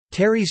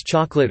Terry's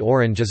Chocolate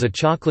Orange is a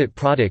chocolate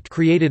product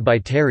created by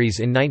Terry's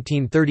in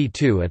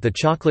 1932 at the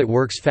Chocolate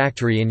Works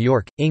factory in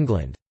York,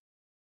 England.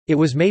 It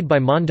was made by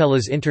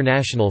Mondelez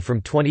International from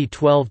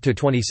 2012 to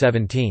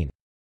 2017.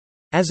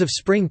 As of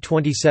spring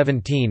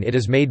 2017 it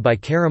is made by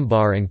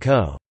Carambar &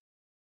 Co.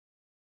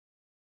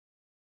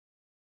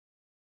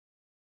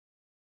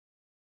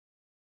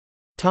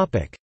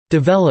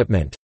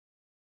 Development.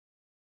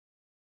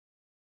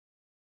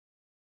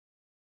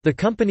 The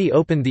company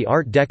opened the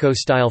Art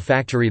Deco-style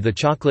factory The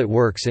Chocolate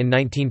Works in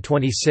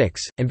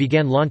 1926, and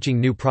began launching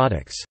new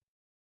products.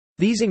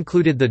 These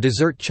included the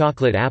dessert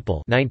chocolate apple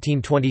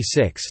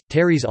 1926,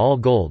 Terry's All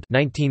Gold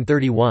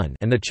 1931,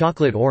 and the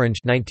chocolate orange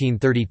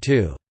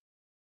 1932.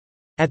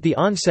 At the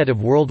onset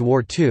of World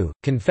War II,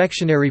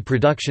 confectionery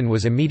production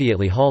was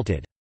immediately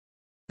halted.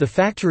 The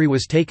factory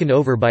was taken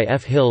over by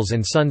F. Hills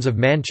and Sons of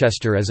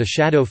Manchester as a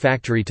shadow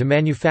factory to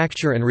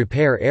manufacture and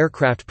repair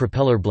aircraft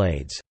propeller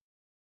blades.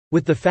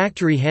 With the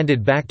factory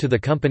handed back to the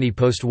company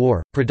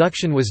post-war,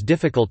 production was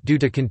difficult due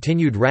to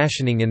continued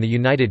rationing in the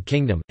United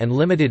Kingdom, and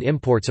limited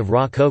imports of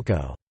raw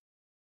cocoa.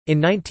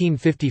 In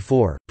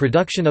 1954,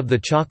 production of the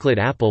chocolate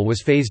apple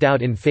was phased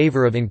out in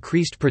favor of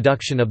increased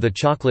production of the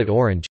chocolate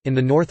orange. In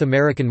the North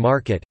American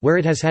market, where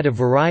it has had a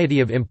variety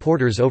of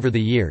importers over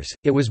the years,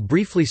 it was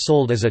briefly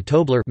sold as a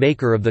Tobler,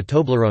 maker of the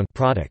Toblerone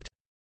product.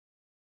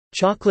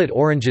 Chocolate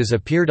oranges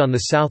appeared on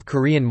the South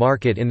Korean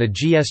market in the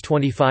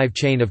GS25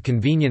 chain of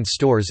convenience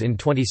stores in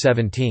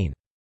 2017.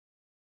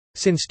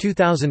 Since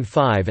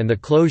 2005 and the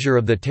closure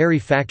of the Terry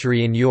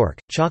factory in York,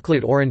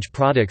 chocolate orange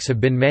products have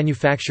been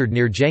manufactured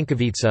near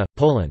Jankowice,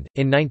 Poland.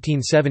 In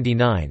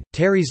 1979,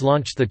 Terry's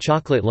launched the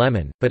chocolate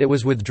lemon, but it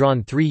was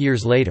withdrawn 3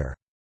 years later.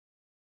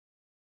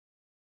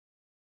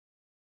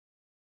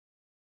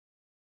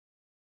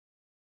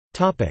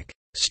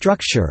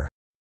 Structure.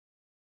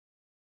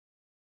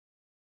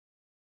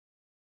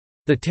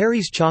 The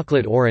Terry's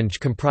Chocolate Orange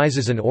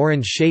comprises an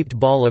orange-shaped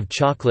ball of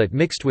chocolate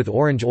mixed with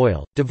orange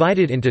oil,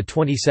 divided into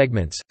 20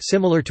 segments,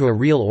 similar to a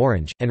real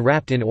orange, and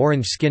wrapped in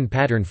orange skin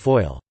pattern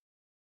foil.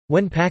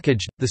 When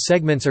packaged, the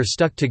segments are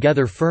stuck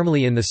together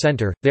firmly in the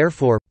center,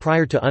 therefore,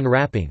 prior to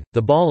unwrapping,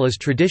 the ball is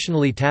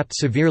traditionally tapped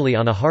severely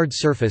on a hard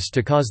surface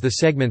to cause the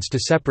segments to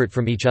separate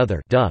from each other,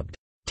 dubbed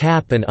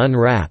tap and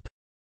unwrap,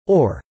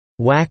 or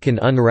whack and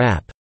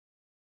unwrap.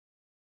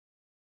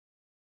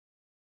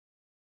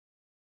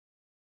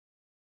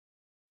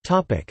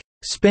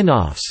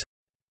 Spin-offs.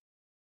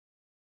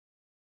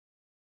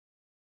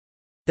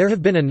 There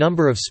have been a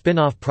number of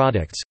spin-off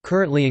products,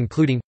 currently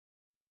including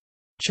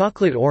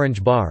Chocolate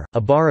Orange Bar, a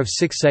bar of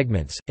 6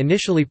 segments,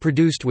 initially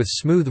produced with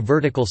smooth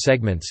vertical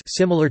segments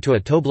similar to a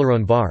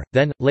Toblerone bar,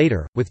 then,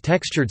 later, with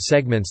textured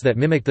segments that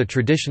mimic the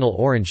traditional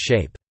orange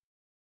shape.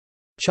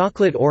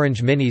 Chocolate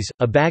Orange Minis,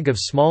 a bag of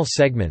small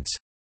segments.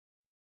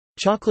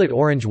 Chocolate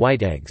Orange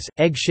White Eggs,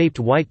 egg-shaped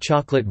white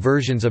chocolate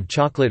versions of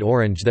chocolate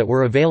orange that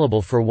were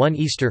available for one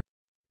Easter.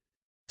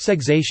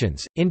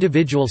 Segsations,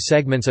 individual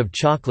segments of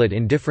chocolate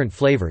in different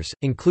flavors,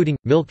 including,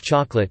 milk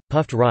chocolate,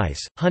 puffed rice,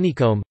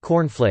 honeycomb,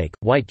 cornflake,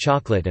 white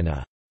chocolate and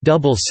a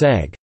double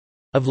seg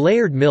of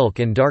layered milk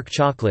and dark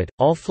chocolate,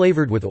 all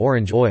flavored with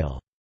orange oil.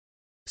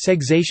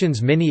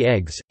 Segsations Mini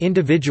Eggs,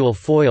 individual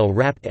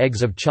foil-wrapped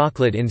eggs of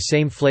chocolate in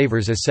same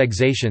flavors as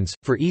Segsations,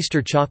 for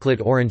Easter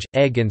chocolate orange,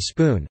 egg and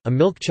spoon, a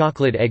milk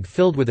chocolate egg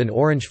filled with an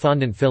orange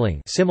fondant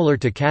filling similar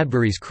to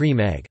Cadbury's cream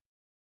egg.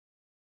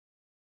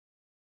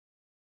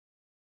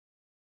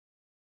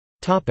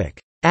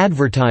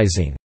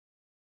 Advertising.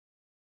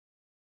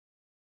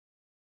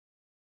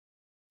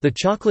 The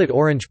chocolate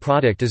orange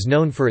product is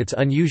known for its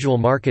unusual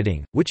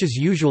marketing, which is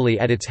usually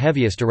at its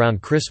heaviest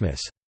around Christmas.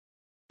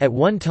 At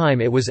one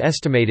time it was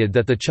estimated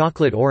that the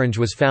chocolate orange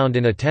was found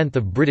in 1/10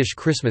 of British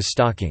Christmas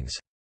stockings.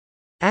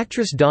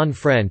 Actress Dawn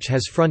French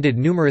has fronted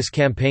numerous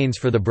campaigns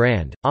for the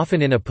brand,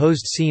 often in a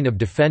posed scene of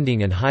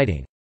defending and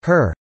hiding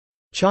her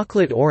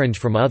chocolate orange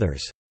from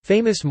others.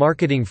 Famous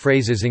marketing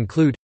phrases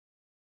include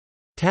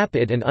 "Tap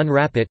it and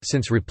unwrap it,"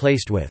 since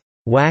replaced with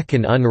 "whack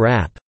and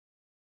unwrap."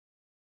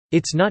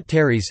 "It's not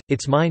Terry's,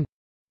 it's mine.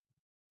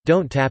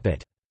 Don't tap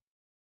it."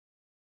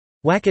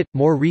 Whack it.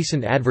 More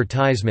recent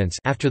advertisements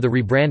after the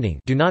rebranding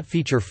do not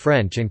feature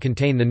French and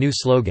contain the new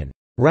slogan,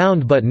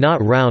 "Round but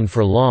not round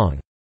for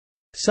long."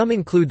 Some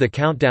include the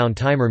countdown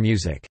timer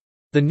music.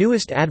 The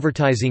newest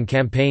advertising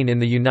campaign in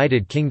the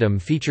United Kingdom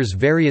features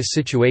various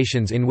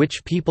situations in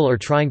which people are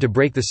trying to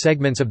break the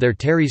segments of their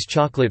Terry's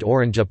chocolate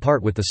orange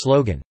apart with the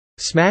slogan,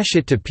 "Smash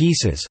it to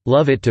pieces,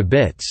 love it to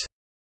bits."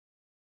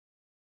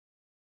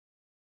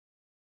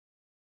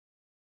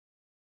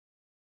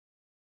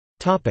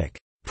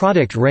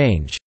 Product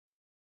range.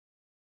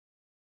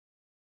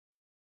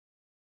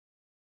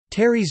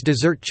 Terry's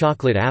Dessert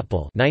Chocolate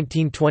Apple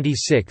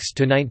 1926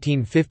 to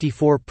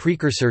 1954,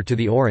 precursor to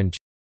the orange.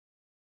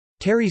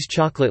 Terry's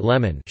Chocolate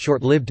Lemon,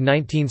 short-lived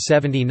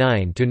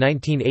 1979 to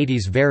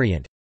 1980s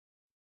variant.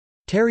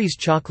 Terry's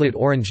Chocolate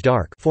Orange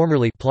Dark,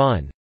 formerly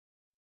Plain.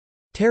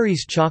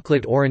 Terry's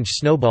Chocolate Orange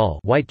Snowball,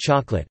 white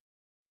chocolate.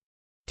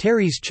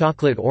 Terry's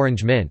Chocolate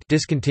Orange Mint,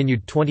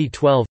 discontinued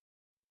 2012.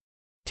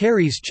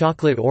 Terry's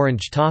Chocolate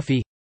Orange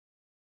Toffee.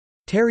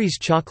 Terry's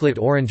Chocolate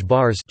Orange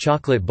Bars,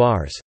 chocolate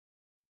bars.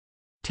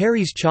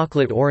 Terry's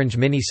Chocolate Orange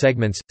Mini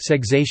Segments,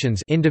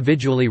 segsations,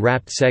 individually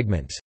wrapped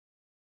segments.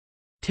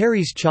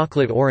 Terry's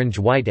Chocolate Orange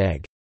White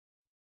Egg.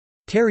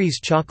 Terry's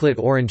Chocolate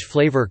Orange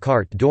Flavor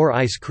Cart Door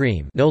Ice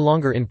Cream, no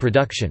longer in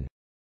production.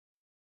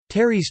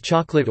 Terry's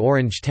Chocolate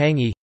Orange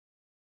Tangy.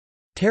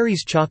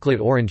 Terry's Chocolate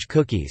Orange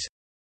Cookies.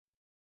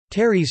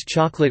 Terry's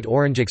Chocolate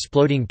Orange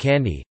Exploding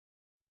Candy.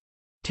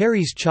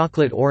 Terry's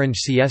Chocolate Orange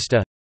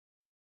Siesta.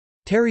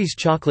 Terry's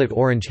Chocolate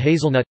Orange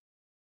Hazelnut.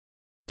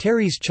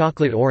 Terry's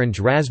Chocolate Orange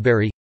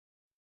Raspberry.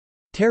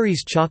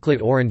 Terry's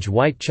Chocolate Orange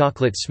White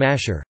Chocolate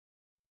Smasher.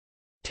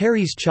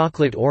 Terry's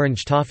Chocolate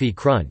Orange Toffee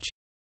Crunch.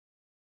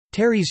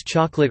 Terry's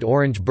Chocolate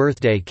Orange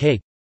Birthday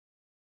Cake.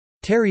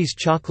 Terry's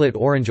Chocolate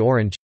Orange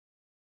Orange.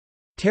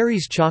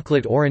 Terry's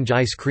Chocolate Orange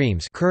Ice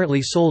Creams,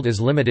 currently sold as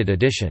limited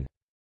edition.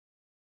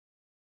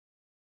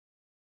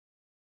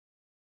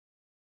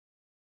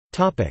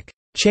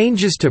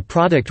 Changes to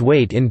product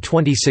weight in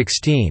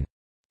 2016.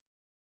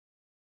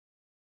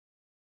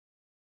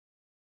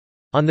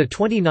 On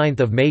 29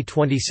 May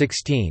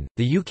 2016,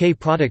 the UK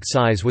product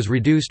size was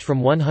reduced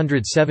from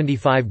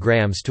 175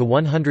 grams to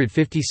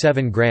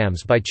 157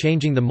 grams by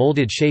changing the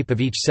molded shape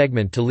of each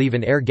segment to leave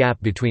an air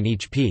gap between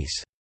each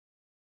piece.